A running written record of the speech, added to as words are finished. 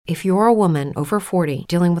If you're a woman over 40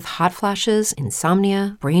 dealing with hot flashes,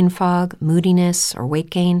 insomnia, brain fog, moodiness, or weight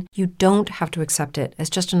gain, you don't have to accept it as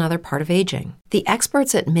just another part of aging. The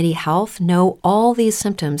experts at MIDI Health know all these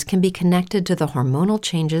symptoms can be connected to the hormonal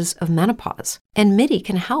changes of menopause. And MIDI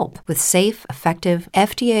can help with safe, effective,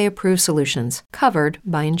 FDA-approved solutions covered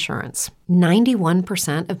by insurance.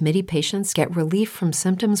 91% of MIDI patients get relief from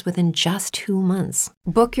symptoms within just 2 months.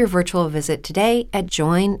 Book your virtual visit today at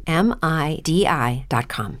joinmidi.com.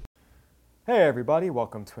 Hey everybody,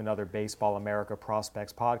 welcome to another Baseball America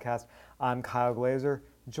Prospects podcast. I'm Kyle Glazer,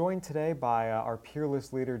 joined today by our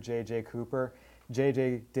peerless leader, JJ Cooper.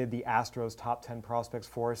 JJ did the Astros top 10 prospects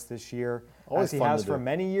for us this year, as he has for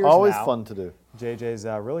many years now. Always fun to do. JJ's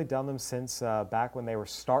really done them since back when they were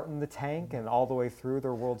starting the tank and all the way through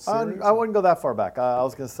their World Series. I wouldn't go that far back. I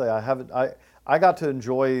was going to say I got to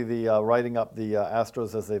enjoy the writing up the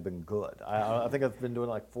Astros as they've been good. I think I've been doing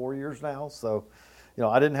it like 4 years now, so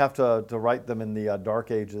I didn't have to write them in the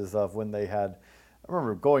dark ages of when they had. I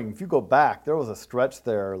remember if you go back, there was a stretch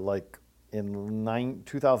there like in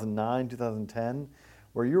 2009, 2010,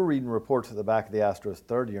 where you're reading reports at the back of the Astros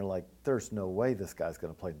 30, and you're like, there's no way this guy's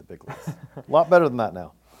going to play in the big leagues. A lot better than that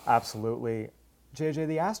now. Absolutely. JJ,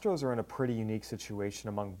 the Astros are in a pretty unique situation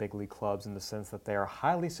among big league clubs in the sense that they are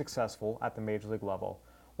highly successful at the major league level,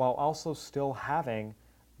 while also still having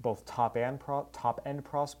both top-end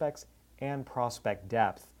prospects and prospect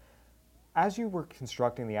depth. As you were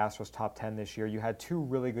constructing the Astros top 10 this year, you had two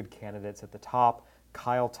really good candidates at the top,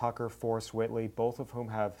 Kyle Tucker, Forrest Whitley, both of whom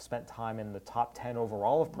have spent time in the top 10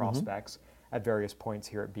 overall of prospects at various points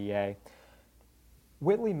here at BA.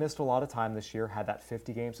 Whitley missed a lot of time this year, had that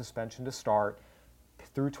 50-game suspension to start,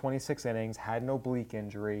 threw 26 innings, had an oblique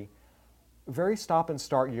injury. Very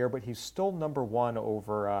stop-and-start year, but he's still number one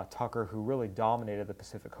over Tucker, who really dominated the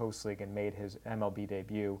Pacific Coast League and made his MLB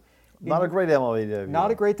debut. Not a great MLB debut. Not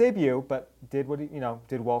a great debut, but did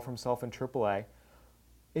well for himself in AAA.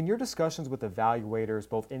 In your discussions with evaluators,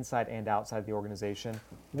 both inside and outside the organization,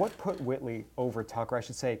 what put Whitley over Tucker? I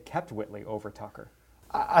should say, kept Whitley over Tucker.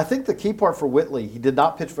 I think the key part for Whitley, he did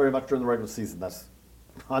not pitch very much during the regular season. That's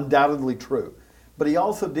undoubtedly true. But he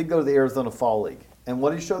also did go to the Arizona Fall League. And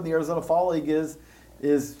what he showed in the Arizona Fall League is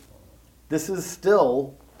this is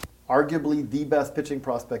still arguably the best pitching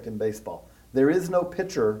prospect in baseball. There is no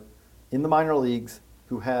pitcher in the minor leagues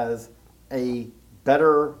who has a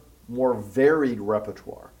better, more varied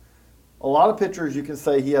repertoire. A lot of pitchers, you can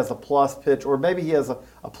say he has a plus pitch, or maybe he has a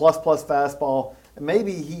plus fastball, and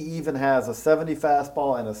maybe he even has a 70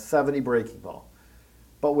 fastball and a 70 breaking ball.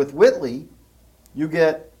 But with Whitley, you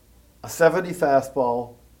get a 70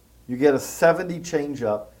 fastball, you get a 70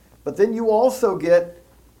 changeup, but then you also get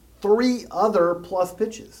 3 other plus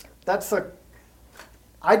pitches.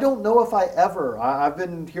 I don't know if I've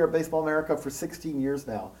been here at Baseball America for 16 years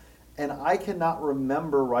now, and I cannot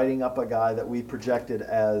remember writing up a guy that we projected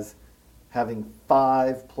as having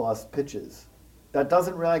 5 plus pitches. That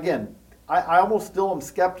doesn't really, again, I almost still am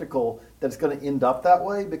skeptical that it's going to end up that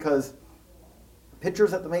way, because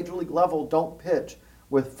pitchers at the major league level don't pitch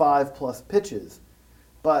with 5 plus pitches.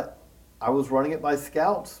 But I was running it by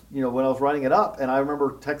scouts, when I was writing it up, and I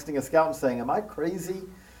remember texting a scout and saying, am I crazy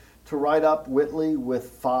to write up Whitley with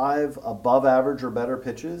 5 above average or better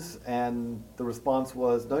pitches? And the response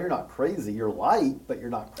was, no, you're not crazy. You're light, but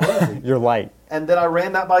you're not crazy. You're light. And then I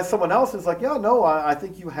ran that by someone else. It's like, yeah, no, I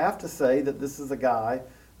think you have to say that this is a guy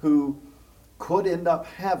who could end up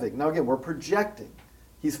having. Now, again, we're projecting.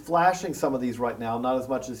 He's flashing some of these right now, not as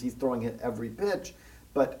much as he's throwing it every pitch,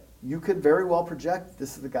 but you could very well project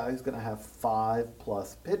this is the guy who's going to have 5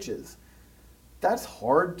 plus pitches. That's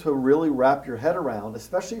hard to really wrap your head around,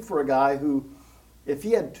 especially for a guy who, if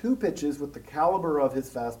he had 2 pitches with the caliber of his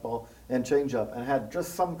fastball and changeup and had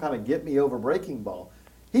just some kind of get-me-over breaking ball,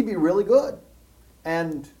 he'd be really good.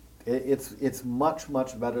 And it's much,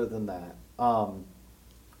 much better than that.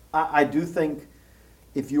 I do think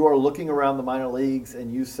if you are looking around the minor leagues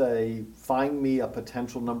and you say, find me a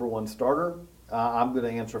potential number 1 starter, I'm going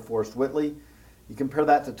to answer Forrest Whitley. You compare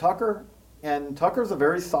that to Tucker, and Tucker's a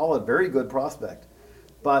very solid, very good prospect.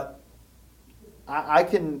 But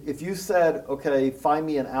if you said, okay, find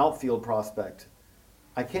me an outfield prospect,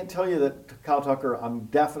 I can't tell you that Kyle Tucker, I'm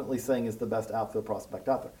definitely saying, is the best outfield prospect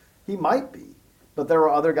out there. He might be, but there are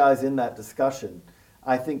other guys in that discussion.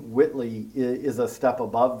 I think Whitley is a step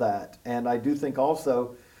above that. And I do think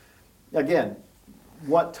also, again,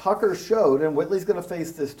 what Tucker showed, and Whitley's going to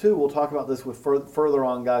face this too, we'll talk about this with further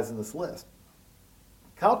on guys in this list.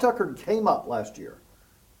 Kyle Tucker came up last year,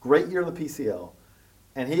 great year in the PCL,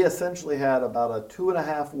 and he essentially had about a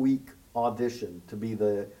 2.5-week audition to be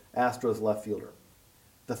the Astros left fielder.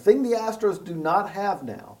 The thing the Astros do not have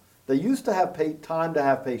now They used to have time to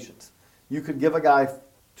have patience. You could give a guy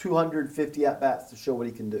 250 at-bats to show what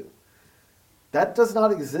he can do. That does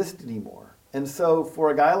not exist anymore. And so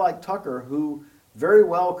for a guy like Tucker, who very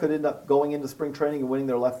well could end up going into spring training and winning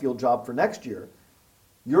their left field job for next year,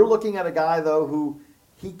 you're looking at a guy, though, who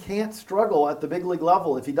he can't struggle at the big league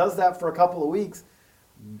level. If he does that for a couple of weeks,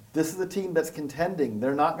 this is a team that's contending.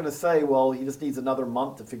 They're not going to say, well, he just needs another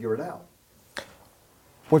month to figure it out.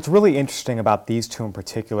 What's really interesting about these two in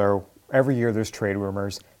particular, every year there's trade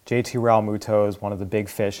rumors. JT Realmuto is one of the big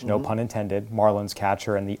fish, no pun intended, Marlins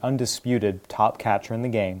catcher and the undisputed top catcher in the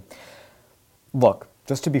game. Look,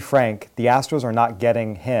 just to be frank, the Astros are not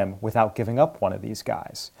getting him without giving up one of these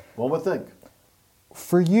guys. One would think.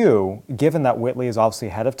 For you, given that Whitley is obviously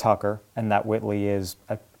ahead of Tucker and that Whitley is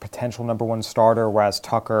a potential number one starter, whereas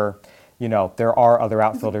Tucker, there are other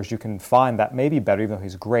outfielders you can find that may be better, even though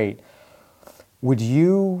he's great. Would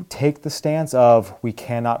you take the stance of we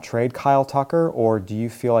cannot trade Kyle Tucker, or do you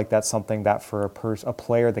feel like that's something that for a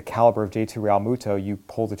player the caliber of JT Realmuto, you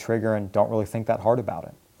pull the trigger and don't really think that hard about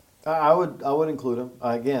it? I would include him.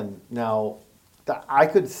 Again, now, I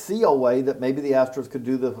could see a way that maybe the Astros could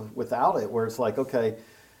do this without it, where it's like, okay,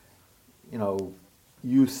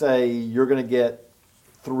 you say you're going to get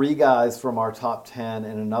 3 guys from our top 10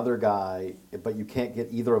 and another guy, but you can't get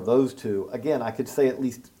either of those two. Again, I could say at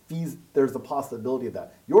least there's the possibility of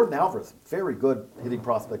that. Jordan Alvarez, very good hitting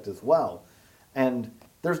prospect as well. And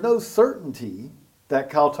there's no certainty that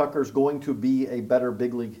Kyle Tucker's going to be a better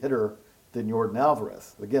big league hitter than Jordan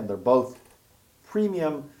Alvarez. Again, they're both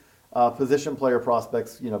premium position player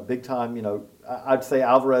prospects, big time. I'd say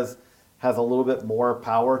Alvarez has a little bit more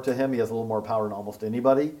power to him. He has a little more power than almost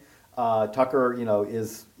anybody. Tucker,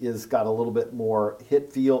 is got a little bit more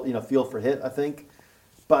feel for hit, I think.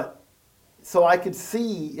 But so I could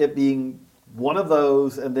see it being one of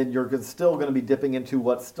those, and then you're still going to be dipping into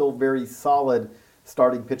what's still very solid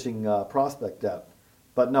starting pitching prospect depth.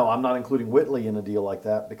 But no, I'm not including Whitley in a deal like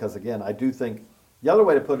that because, again, I do think the other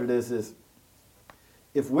way to put it is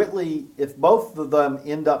if both of them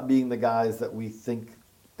end up being the guys that we think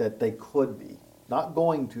that they could be, not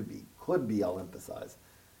going to be, could be, I'll emphasize,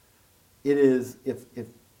 it is if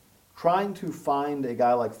trying to find a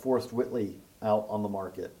guy like Forrest Whitley out on the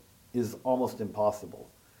market is almost impossible.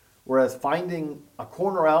 Whereas finding a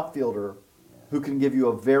corner outfielder who can give you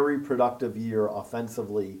a very productive year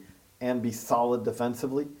offensively and be solid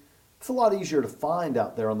defensively, it's a lot easier to find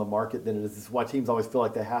out there on the market than it is. This is why teams always feel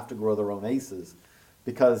like they have to grow their own aces.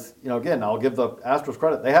 Because, again, I'll give the Astros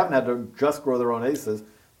credit. They haven't had to just grow their own aces.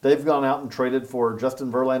 They've gone out and traded for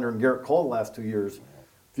Justin Verlander and Garrett Cole the last 2 years.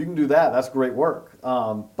 If you can do that, that's great work.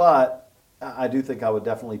 But I do think I would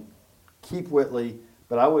definitely keep Whitley,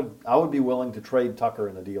 but I would be willing to trade Tucker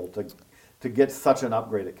in a deal to get such an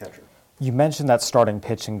upgrade at catcher. You mentioned that starting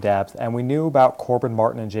pitching depth, and we knew about Corbin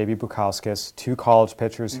Martin and J.B. Bukowskis, 2 college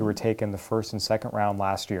pitchers who were taken the first and second round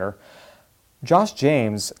last year. Josh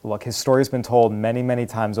James, look, his story's been told many, many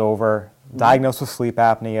times over, diagnosed with sleep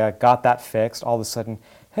apnea, got that fixed, all of a sudden,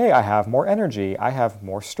 hey, I have more energy, I have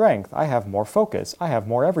more strength, I have more focus, I have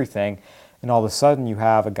more everything, and all of a sudden you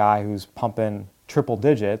have a guy who's pumping triple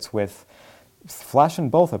digits with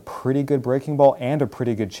flashing both a pretty good breaking ball and a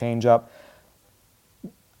pretty good changeup.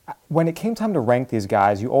 When it came time to rank these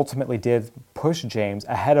guys, you ultimately did push James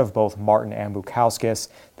ahead of both Martin and Bukowskis.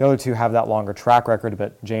 The other two have that longer track record,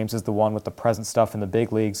 but James is the one with the present stuff in the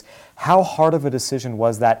big leagues. How hard of a decision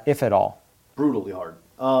was that, if at all? Brutally hard.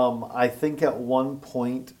 I think at one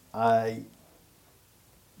point,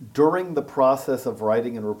 during the process of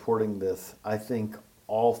writing and reporting this, I think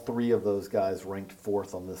all 3 of those guys ranked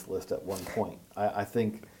 4th on this list at one point. I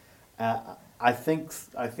think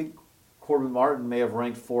Corbin Martin may have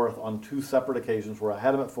ranked 4th on 2 separate occasions where I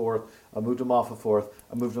had him at 4th, I moved him off of 4th,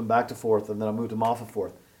 I moved him back to 4th, and then I moved him off of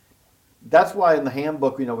 4th. That's why in the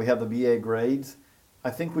handbook, we have the BA grades.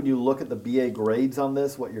 I think when you look at the BA grades on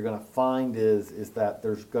this, what you're going to find is that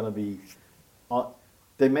there's going to be,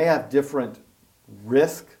 they may have different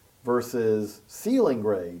risk versus ceiling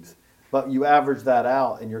grades, but you average that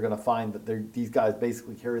out and you're going to find that these guys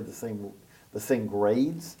basically carry the same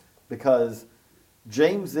grades because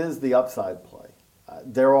James is the upside play.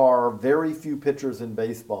 There are very few pitchers in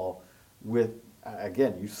baseball with,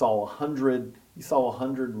 again, you saw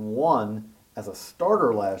 101 as a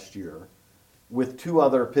starter last year with 2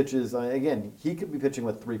 other pitches. Again, he could be pitching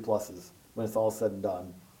with 3 pluses when it's all said and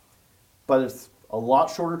done. But it's a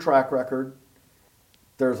lot shorter track record.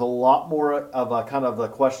 There's a lot more of a kind of a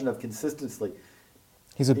question of consistency.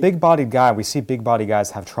 He's a big-bodied guy. We see big-bodied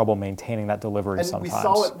guys have trouble maintaining that delivery and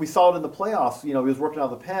sometimes. We saw it in the playoffs. He was working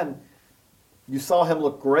out of the pen. You saw him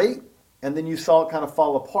look great, and then you saw it kind of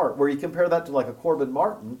fall apart. Where you compare that to like a Corbin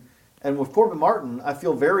Martin, and with Corbin Martin, I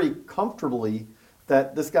feel very comfortably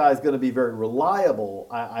that this guy is going to be very reliable.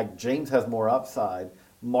 James has more upside.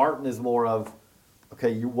 Martin is more of,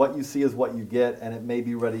 okay, what you see is what you get, and it may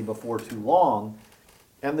be ready before too long.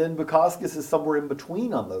 And then Bukauskas is somewhere in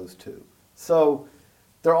between on those two. So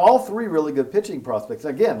they're all three really good pitching prospects.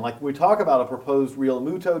 Again, like we talk about a proposed Real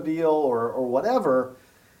Muto deal or whatever,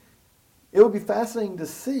 it would be fascinating to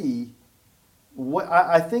see.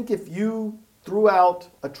 I think if you threw out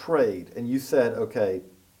a trade and you said, okay,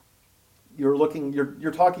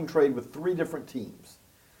 you're talking trade with three different teams,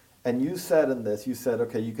 and you said,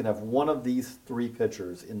 okay, you can have one of these three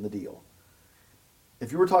pitchers in the deal.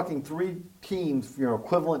 If you were talking three teams,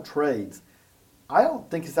 equivalent trades, I don't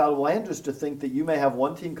think it's outlandish to think that you may have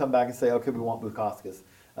one team come back and say, okay, we want Bukauskas,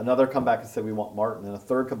 another come back and say we want Martin, and a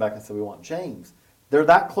third come back and say we want James. They're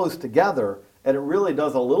that close together, and it really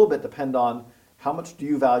does a little bit depend on how much do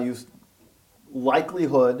you value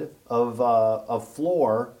likelihood of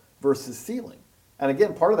floor versus ceiling. And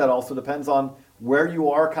again, part of that also depends on where you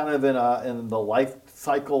are kind of in the life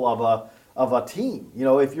cycle of a team.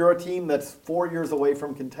 If you're a team that's 4 years away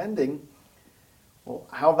from contending, well,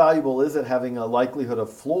 how valuable is it having a likelihood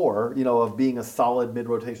of floor, of being a solid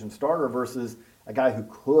mid-rotation starter versus a guy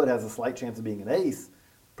who has a slight chance of being an ace?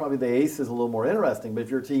 Probably the ace is a little more interesting, but if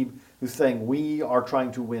you're a team who's saying we are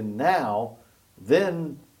trying to win now,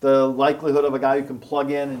 then the likelihood of a guy who can plug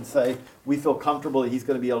in and say we feel comfortable that he's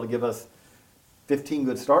going to be able to give us 15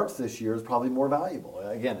 good starts this year is probably more valuable.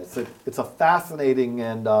 Again, it's a fascinating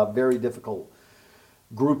and very difficult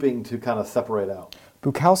grouping to kind of separate out.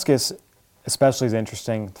 Bukauskas especially is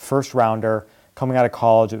interesting. First rounder, coming out of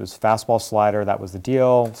college, it was fastball slider. That was the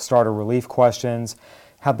deal. Starter relief questions.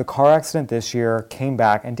 Had the car accident this year, came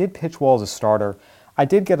back, and did pitch well as a starter. I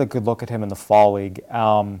did get a good look at him in the fall league.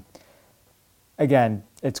 Again,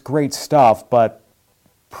 it's great stuff, but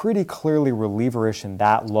pretty clearly reliever-ish in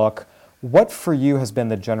that look. What for you has been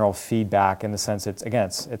the general feedback in the sense it's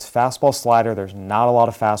fastball slider, there's not a lot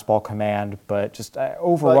of fastball command, but just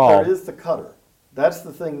overall. But there is the cutter. That's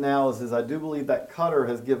the thing now is I do believe that cutter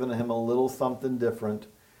has given him a little something different,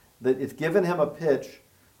 that it's given him a pitch.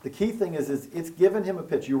 The key thing is it's given him a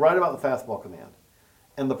pitch. You're right about the fastball command.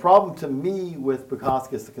 And the problem to me with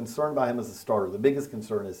Bukauskas, the concern by him as a starter, the biggest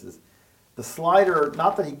concern is the slider,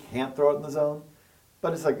 not that he can't throw it in the zone,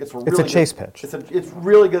 but it's a chase pitch. It's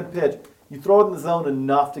really good pitch. You throw it in the zone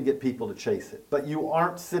enough to get people to chase it. But you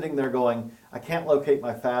aren't sitting there going, I can't locate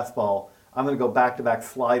my fastball. I'm going to go back-to-back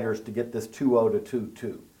sliders to get this 2-0 to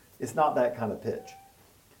 2-2. It's not that kind of pitch.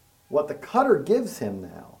 What the cutter gives him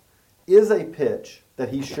now is a pitch that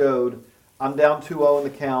he showed, I'm down 2-0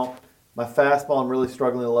 in the count, my fastball, I'm really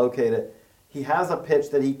struggling to locate it. He has a pitch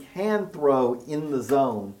that he can throw in the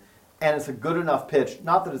zone, and it's a good enough pitch.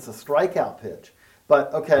 Not that it's a strikeout pitch,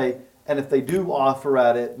 but okay, and if they do offer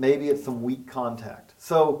at it, maybe it's some weak contact.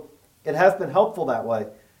 So it has been helpful that way.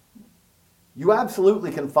 You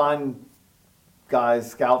absolutely can find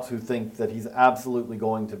scouts who think that he's absolutely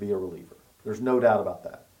going to be a reliever. There's no doubt about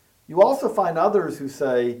that. You also find others who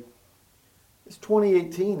say, it's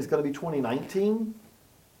 2018, it's going to be 2019.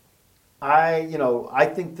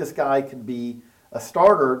 I think this guy could be a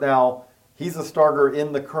starter. Now, he's a starter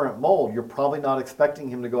in the current mold. You're probably not expecting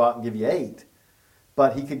him to go out and give you 8,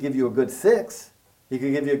 but he could give you a good 6. He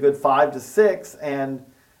could give you a good 5 to 6, and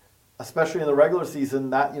especially in the regular season,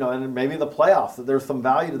 that and maybe in the playoffs, that there's some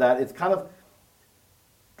value to that. It's kind of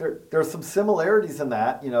there's some similarities in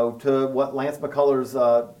that, to what Lance McCullers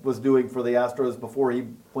was doing for the Astros before he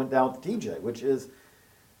went down with TJ, which is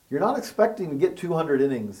you're not expecting to get 200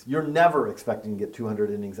 innings. You're never expecting to get 200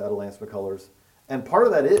 innings out of Lance McCullers. And part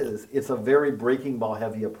of that is it's a very breaking ball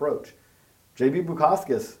heavy approach. J.B.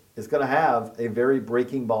 Bukauskas is going to have a very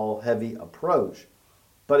breaking ball heavy approach.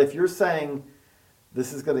 But if you're saying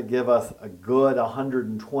this is going to give us a good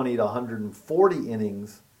 120 to 140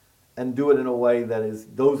 innings, and do it in a way that is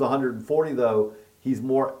those 140 though he's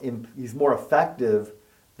more effective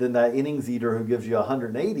than that innings eater who gives you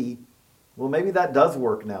 180. Well, maybe that does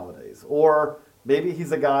work nowadays. Or maybe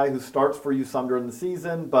he's a guy who starts for you some during the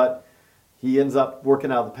season, but he ends up working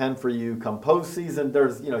out the pen for you come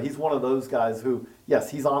postseason. He's one of those guys who, yes,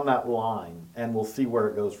 he's on that line, and we'll see where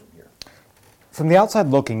it goes from here. From the outside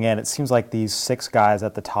looking in, it seems like these 6 guys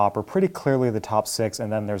at the top are pretty clearly the top 6, and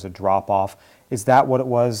then there's a drop-off. Is that what it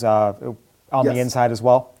was on the inside as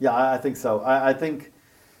well? Yeah, I think so. I think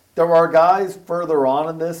there are guys further on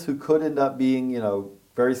in this who could end up being,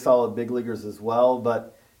 very solid big leaguers as well.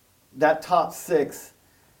 But that top 6,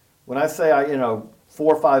 when I say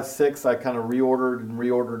 4, 5, 6, I kind of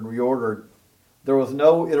reordered. There was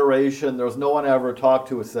no iteration. There was no one I ever talked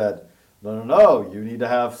to who said, no, you need to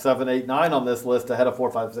have 7, 8, 9 on this list ahead of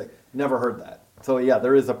 4, 5, 6. Never heard that. So yeah,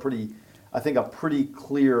 there is a pretty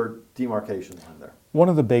clear demarcation line there. One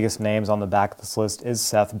of the biggest names on the back of this list is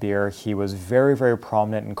Seth Beer. He was very, very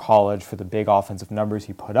prominent in college for the big offensive numbers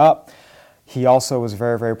he put up. He also was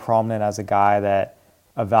very, very prominent as a guy that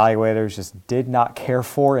evaluators just did not care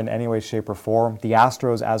for in any way, shape, or form. The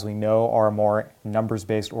Astros, as we know, are a more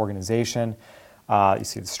numbers-based organization. You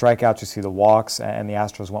see the strikeouts, you see the walks, and the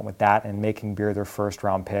Astros went with that and making Beer their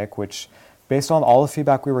first-round pick, which, based on all the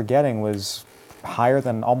feedback we were getting, was higher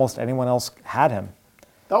than almost anyone else had him.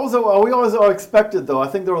 That was we always expected, though. I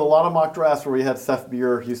think there were a lot of mock drafts where we had Seth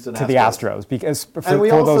Beer, Houston Astros. To the Astros, because for and we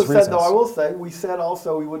for also those said, reasons. though, I will say, we said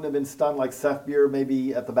also we wouldn't have been stunned like Seth Beer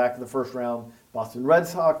maybe at the back of the first round. Boston Red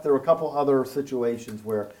Sox, there were a couple other situations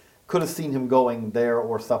where could have seen him going there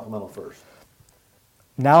or supplemental first.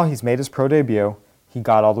 Now he's made his pro debut. He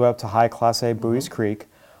got all the way up to high Class A Bowie's Creek.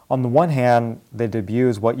 On the one hand, the debut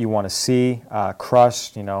is what you want to see.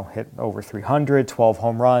 Crushed, hit over 300, 12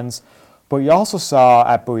 home runs. But you also saw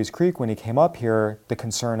at Bowie's Creek when he came up here, the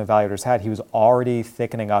concern evaluators had. He was already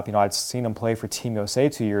thickening up. I'd seen him play for Team USA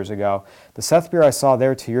 2 years ago. The Seth Beer I saw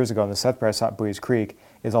there 2 years ago and the Seth Beer I saw at Bowie's Creek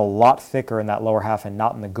is a lot thicker in that lower half and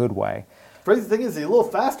not in the good way. Crazy thing is he's a little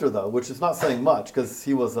faster, though, which is not saying much because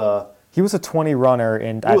he was a... He was a 20 runner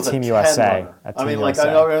at Team USA. I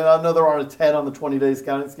know there aren't a 10 on the 20 days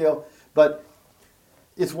counting scale, but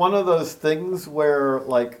it's one of those things where,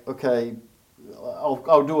 like, okay,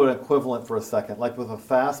 I'll do an equivalent for a second. Like with a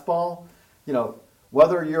fastball,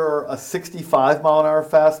 whether you're a 65 mile an hour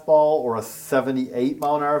fastball or a 78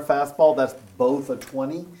 mile an hour fastball, that's both a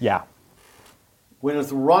 20. Yeah. When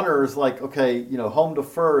it's runners, like, okay, home to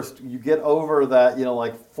first, you get over that,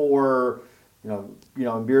 like 4.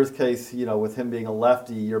 In Beer's case, with him being a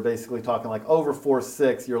lefty, you're basically talking like over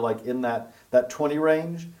 4.6. You're like in that 20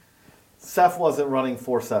 range. Seth wasn't running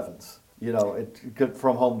 4.7s.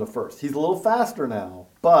 From home to first. He's a little faster now,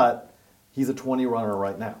 but he's a 20 runner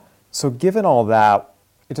right now. So given all that,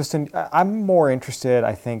 I'm more interested,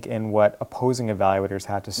 I think, in what opposing evaluators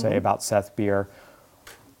had to say about Seth Beer.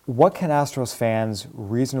 What can Astros fans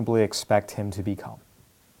reasonably expect him to become?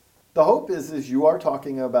 The hope is you are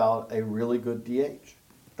talking about a really good DH.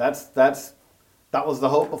 That was the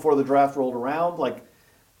hope before the draft rolled around. Like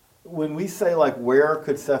when we say like where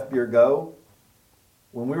could Seth Beer go,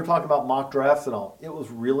 when we were talking about mock drafts and all, it was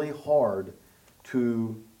really hard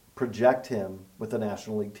to project him with the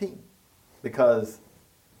National League team because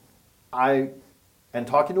talking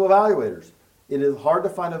to evaluators, it is hard to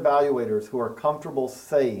find evaluators who are comfortable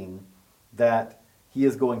saying that he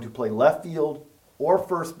is going to play left field or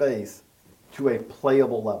first base to a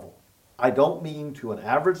playable level. I don't mean to an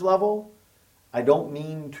average level. I don't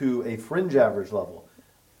mean to a fringe average level.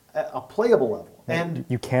 A playable level. And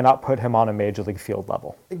you cannot put him on a major league field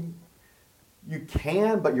level. You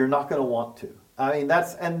can, but you're not going to want to. I mean,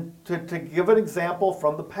 to give an example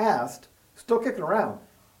from the past, still kicking around,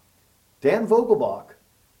 Dan Vogelbach,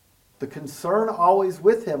 the concern always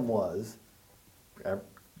with him was,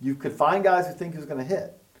 you could find guys who think he's going to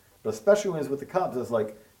hit. But especially when he was with the Cubs, it's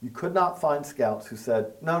like you could not find scouts who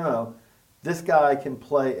said, no, this guy can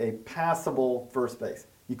play a passable first base.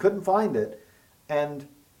 You couldn't find it. And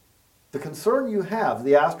the concern you have,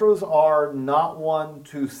 the Astros are not one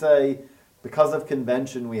to say, because of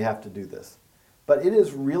convention, we have to do this. But it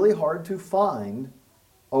is really hard to find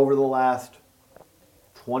over the last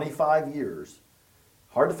 25 years,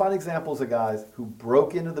 hard to find examples of guys who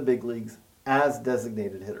broke into the big leagues as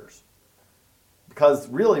designated hitters. Because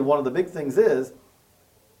really one of the big things is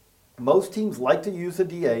most teams like to use a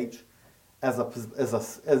DH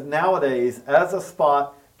as nowadays as a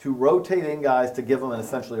spot to rotate in guys to give them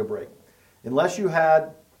essentially a break. Unless you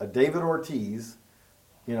had a David Ortiz,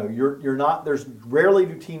 you're not. There's rarely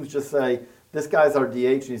do teams just say this guy's our DH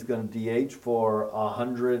and he's going to DH for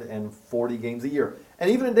 140 games a year. And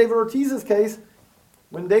even in David Ortiz's case,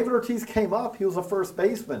 when David Ortiz came up, he was a first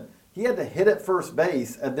baseman. He had to hit at first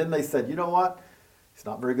base, and then they said, you know what? He's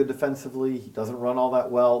not very good defensively. He doesn't run all that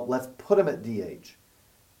well. Let's put him at DH.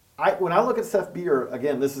 When I look at Seth Beer,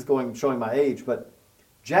 again, this is showing my age, but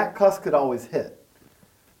Jack Cuss could always hit.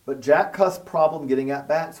 But Jack Cuss' problem getting at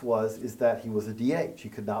bats is that he was a DH. He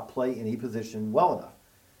could not play any position well enough.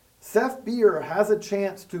 Seth Beer has a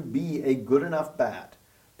chance to be a good enough bat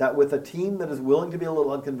that with a team that is willing to be a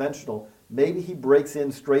little unconventional, maybe he breaks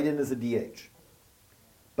in straight in as a DH.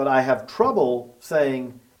 But I have trouble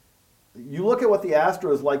saying, you look at what the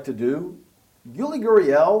Astros like to do, Yuli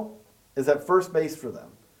Gurriel is at first base for them.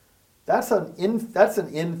 That's an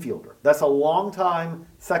infielder. That's a long-time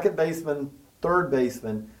second baseman third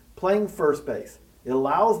baseman playing first base. It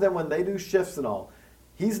allows them, when they do shifts and all,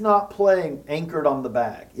 he's not playing anchored on the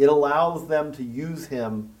bag. It allows them to use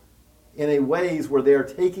him in a ways where they're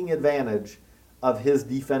taking advantage of his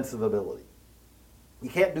defensive ability. You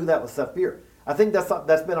can't do that with Seth Beer. I think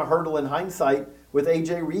that's been a hurdle in hindsight with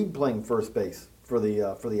A.J. Reed playing first base for the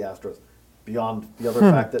Astros, beyond the other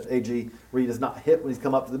fact that A.J. Reed has not hit when he's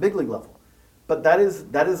come up to the big league level. But that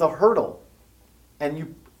is a hurdle.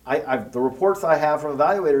 And the reports I have from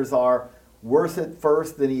evaluators are worse at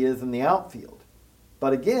first than he is in the outfield.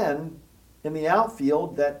 But again, in the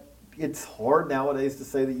outfield, that it's hard nowadays to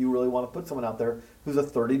say that you really want to put someone out there who's a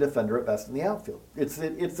 30 defender at best in the outfield. It's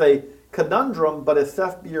a conundrum, but if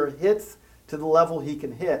Seth Beer hits to the level he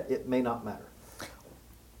can hit, it may not matter.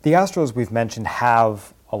 The Astros, we've mentioned,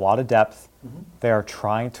 have a lot of depth. Mm-hmm. They are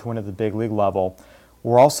trying to win at the big league level.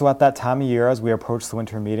 We're also at that time of year as we approach the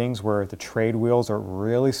winter meetings where the trade wheels are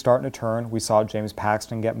really starting to turn. We saw James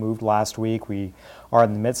Paxton get moved last week. We are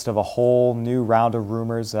in the midst of a whole new round of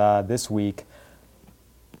rumors this week.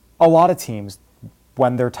 A lot of teams,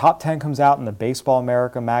 when their top 10 comes out in the Baseball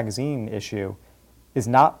America magazine issue, is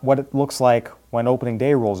not what it looks like when opening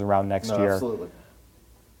day rolls around next year. Absolutely.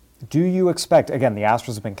 Do you expect, again, the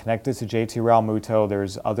Astros have been connected to JT Realmuto.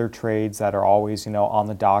 There's other trades that are always, on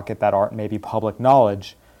the docket that aren't maybe public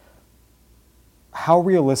knowledge. How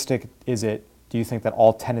realistic is it, do you think, that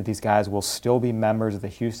all 10 of these guys will still be members of the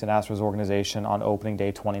Houston Astros organization on opening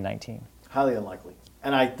day 2019? Highly unlikely.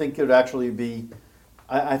 And I think it would actually be,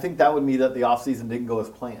 I think that would mean that the offseason didn't go as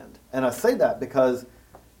planned. And I say that because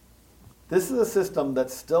this is a system that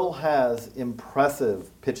still has impressive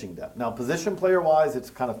pitching depth. Now, position player-wise, it's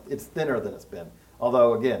thinner than it's been.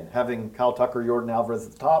 Although, again, having Kyle Tucker, Jordan Alvarez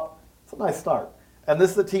at the top, it's a nice start. And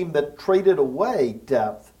this is a team that traded away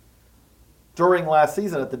depth during last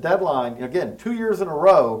season at the deadline. Again, 2 years in a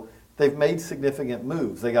row, they've made significant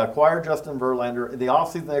moves. They acquired Justin Verlander. In the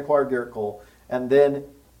offseason, they acquired Garrett Cole. And then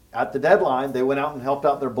at the deadline, they went out and helped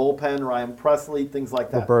out their bullpen, Ryan Presley, things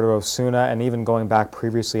like that. Roberto Osuna, and even going back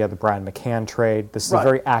previously at the Brian McCann trade. This is a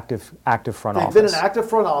very active front office. They've been an active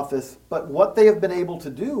front office, but what they have been able to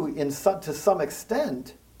do to some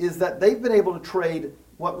extent is that they've been able to trade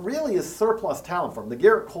what really is surplus talent from them. The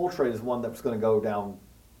Garrett Cole trade is one that's going to go down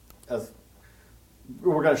as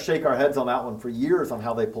we're going to shake our heads on that one for years on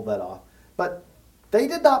how they pulled that off. But they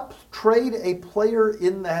did not trade a player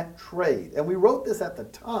in that trade. And we wrote this at the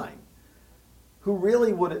time. Who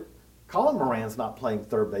really would... Colin Moran's not playing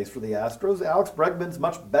third base for the Astros. Alex Bregman's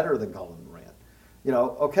much better than Colin Moran.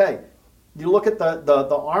 Okay. You look at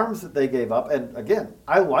the arms that they gave up, and again,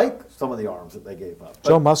 I like some of the arms that they gave up.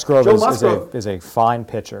 Joe Musgrove is a fine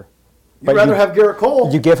pitcher. You'd rather have Garrett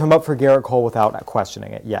Cole. You give him up for Garrett Cole without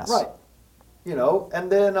questioning it, yes. Right. And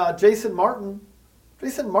then Jason Martin.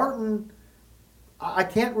 I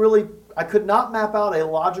could not map out a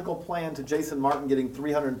logical plan to Jason Martin getting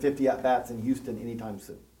 350 at-bats in Houston anytime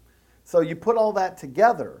soon. So you put all that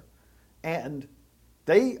together, and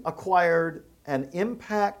they acquired an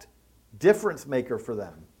impact difference maker for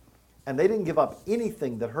them, and they didn't give up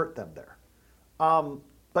anything that hurt them there.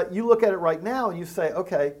 But you look at it right now, and you say,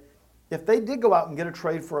 okay, if they did go out and get a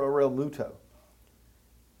trade for Realmuto,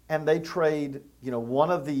 and they trade,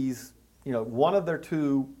 one of these, one of their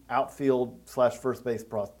two outfield / first base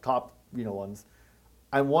top, ones,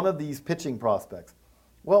 and one of these pitching prospects.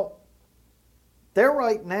 Well, they're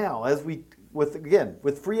right now,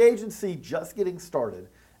 with free agency just getting started,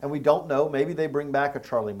 and we don't know, maybe they bring back a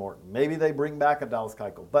Charlie Morton, maybe they bring back a Dallas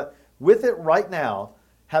Keuchel, but with it right now,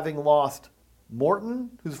 having lost Morton,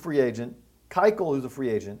 who's a free agent, Keuchel, who's a free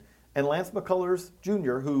agent, and Lance McCullers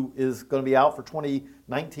Jr., who is going to be out for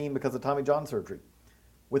 2019 because of Tommy John surgery.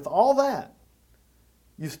 With all that,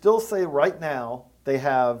 you still say right now they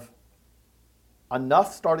have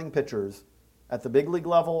enough starting pitchers at the big league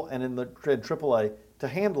level and in the AAA to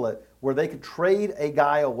handle it where they could trade a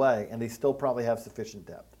guy away and they still probably have sufficient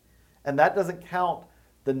depth. And that doesn't count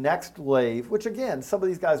the next wave, which again, some of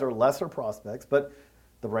these guys are lesser prospects, but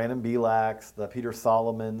the Brandon Belaks, the Peter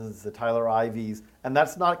Solomons, the Tyler Ivies, and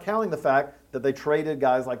that's not counting the fact that they traded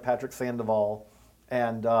guys like Patrick Sandoval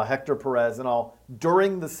and Hector Perez and all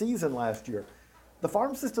during the season last year. The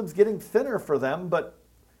farm system's getting thinner for them, but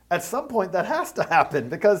at some point that has to happen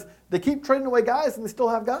because they keep trading away guys and they still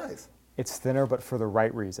have guys. It's thinner, but for the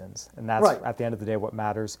right reasons, and that's right. At the end of the day what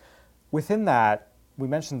matters. Within that, we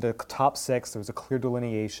mentioned the top six. There was a clear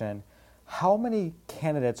delineation. How many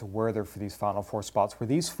candidates were there for these Final Four spots? Were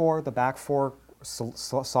these four, the back four,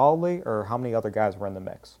 solidly, or how many other guys were in the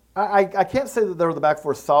mix? I can't say that they were the back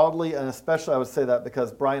four solidly, and especially I would say that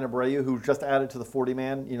because Brian Abreu, who just added to the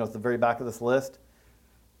 40-man, at the very back of this list,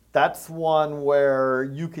 That's one where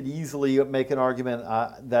you could easily make an argument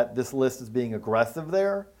that this list is being aggressive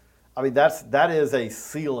there. I mean, that is a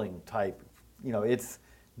ceiling type. It's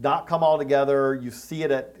not come all together. You see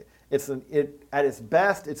it at its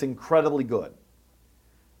best. It's incredibly good.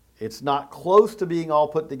 It's not close to being all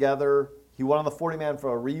put together. He won on the 40-man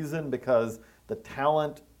for a reason, because the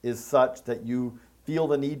talent is such that you feel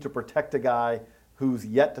the need to protect a guy who's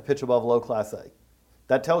yet to pitch above low Class A.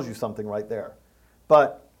 That tells you something right there.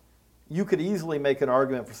 But you could easily make an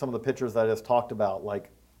argument for some of the pitchers that I just talked about, like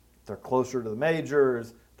they're closer to the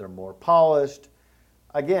majors, they're more polished.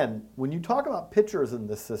 Again, when you talk about pitchers in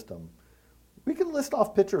this system, we can list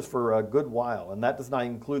off pitchers for a good while, and that does not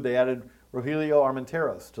include, they added Rogelio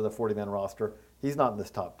Armenteros to the 40-man roster. He's not in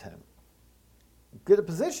this top 10. Good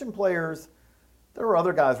position players, there are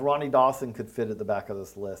other guys. Ronnie Dawson could fit at the back of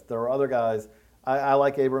this list. There are other guys. I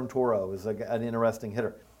like Abram Toro as an interesting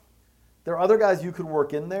hitter. There are other guys you could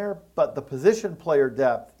work in there, but the position player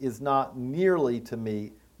depth is not nearly, to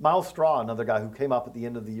me. Miles Straw, another guy who came up at the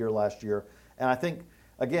end of the year last year. And I think,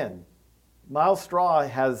 again, Miles Straw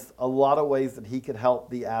has a lot of ways that he could help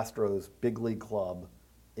the Astros big league club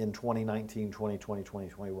in 2019, 2020,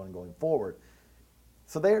 2021 going forward.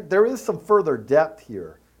 So there is some further depth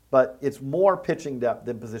here, but it's more pitching depth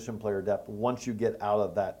than position player depth once you get out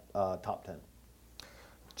of that top 10.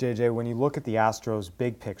 JJ, when you look at the Astros'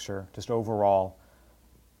 big picture, just overall,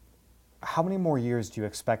 how many more years do you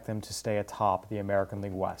expect them to stay atop the American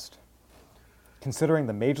League West, considering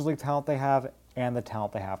the major league talent they have and the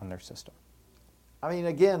talent they have in their system? I mean,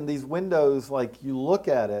 again, these windows, like you look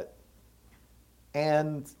at it,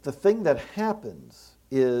 and the thing that happens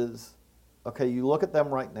is, okay, you look at them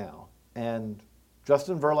right now, and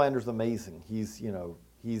Justin Verlander's amazing. He's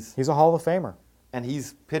a Hall of Famer. And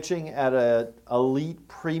he's pitching at an elite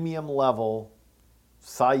premium level,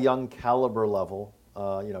 Cy Young caliber level.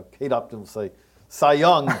 Kate Upton will say Cy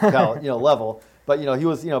Young level, but he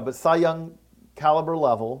was but Cy Young caliber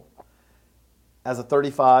level as a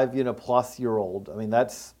 35 plus year old. I mean,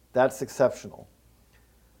 that's exceptional.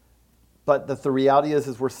 But the reality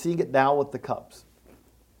is we're seeing it now with the Cubs.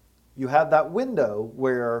 You have that window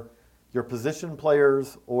where your position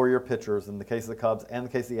players or your pitchers, in the case of the Cubs and the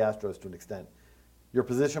case of the Astros to an extent, your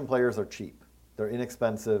position players are cheap. They're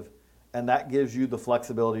inexpensive, and that gives you the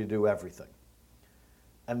flexibility to do everything.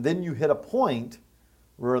 And then you hit a point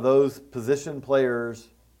where those position players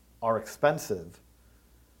are expensive,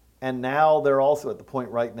 and now they're also at the point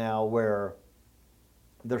right now where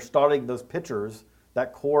they're starting those pitchers,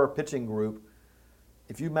 that core pitching group.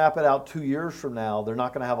 If you map it out 2 years from now, they're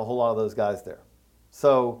not going to have a whole lot of those guys there.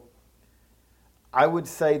 So I would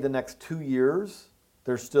say the next 2 years,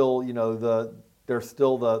 they're still,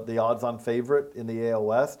 the odds-on favorite in the AL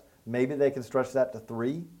West. Maybe they can stretch that to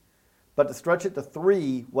 3. But to stretch it to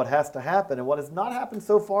 3, what has to happen, and what has not happened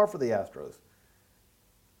so far for the Astros,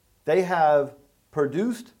 they have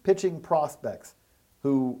produced pitching prospects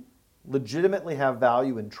who legitimately have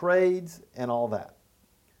value in trades and all that.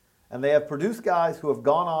 And they have produced guys who have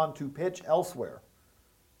gone on to pitch elsewhere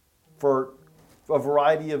for a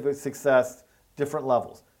variety of success, different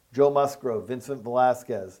levels. Joe Musgrove, Vincent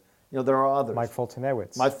Velasquez, there are others. Mike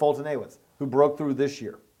Fulton-Awitz, who broke through this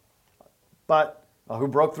year. But who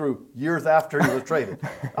broke through years after he was traded.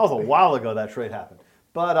 That was a while ago that trade happened.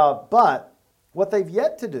 But what they've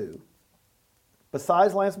yet to do,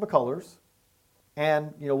 besides Lance McCullers,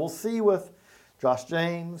 and we'll see with Josh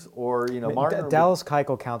James or Martin. Dallas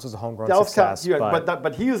Keuchel counts as a homegrown success.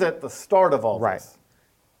 But he was at the start of all this.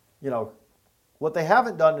 What they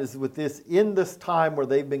haven't done is with this, in this time where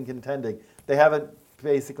they've been contending, they haven't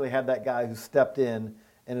basically had that guy who stepped in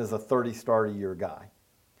and is a 30-start-a-year guy.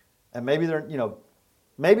 And maybe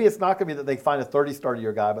maybe it's not going to be that they find a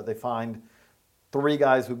 30-start-a-year guy, but they find 3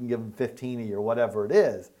 guys who can give them 15 a year, whatever it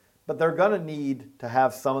is. But they're going to need to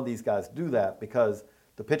have some of these guys do that because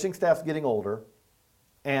the pitching staff's getting older,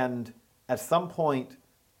 and at some point,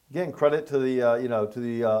 again, credit to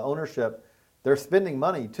the ownership, they're spending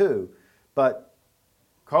money too. But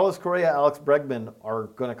Carlos Correa, Alex Bregman are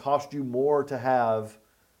going to cost you more to have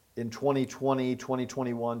in 2020,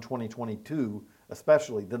 2021, 2022,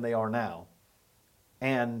 especially than they are now.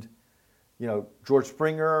 And George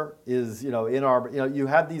Springer is in our you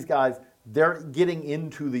have these guys. They're getting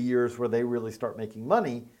into the years where they really start making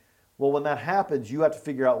money. Well, when that happens, you have to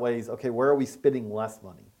figure out ways, okay, where are we spending less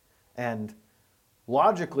money? And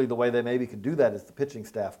logically, the way they maybe could do that is the pitching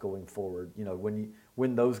staff going forward.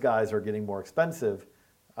 When those guys are getting more expensive,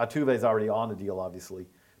 Altuve's already on a deal, obviously.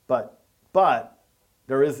 But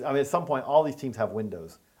there is, at some point, all these teams have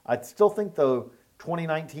windows. I still think, though,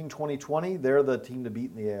 2019, 2020, they're the team to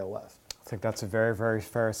beat in the AL West. I think that's a very, very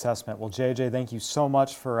fair assessment. Well, JJ, thank you so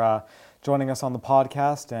much for joining us on the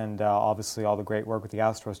podcast and obviously all the great work with the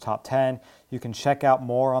Astros Top 10. You can check out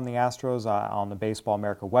more on the Astros on the Baseball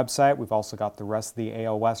America website. We've also got the rest of the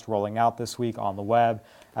AL West rolling out this week on the web,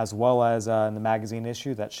 as well as in the magazine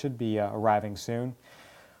issue that should be arriving soon.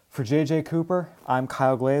 For JJ Cooper, I'm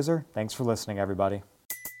Kyle Glazer. Thanks for listening, everybody.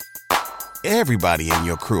 Everybody in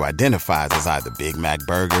your crew identifies as either Big Mac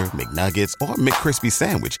Burger, McNuggets, or McCrispy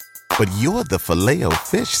Sandwich. But you're the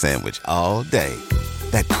Filet-O-Fish Sandwich all day.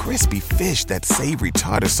 That crispy fish, that savory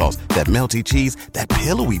tartar sauce, that melty cheese, that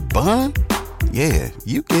pillowy bun. Yeah,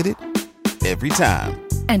 you get it. Every time.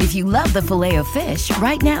 And if you love the Filet-O-Fish,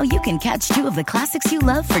 right now you can catch 2 of the classics you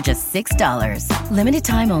love for just $6. Limited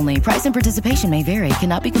time only. Price and participation may vary.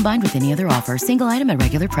 Cannot be combined with any other offer. Single item at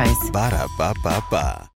regular price. Ba-da-ba-ba-ba.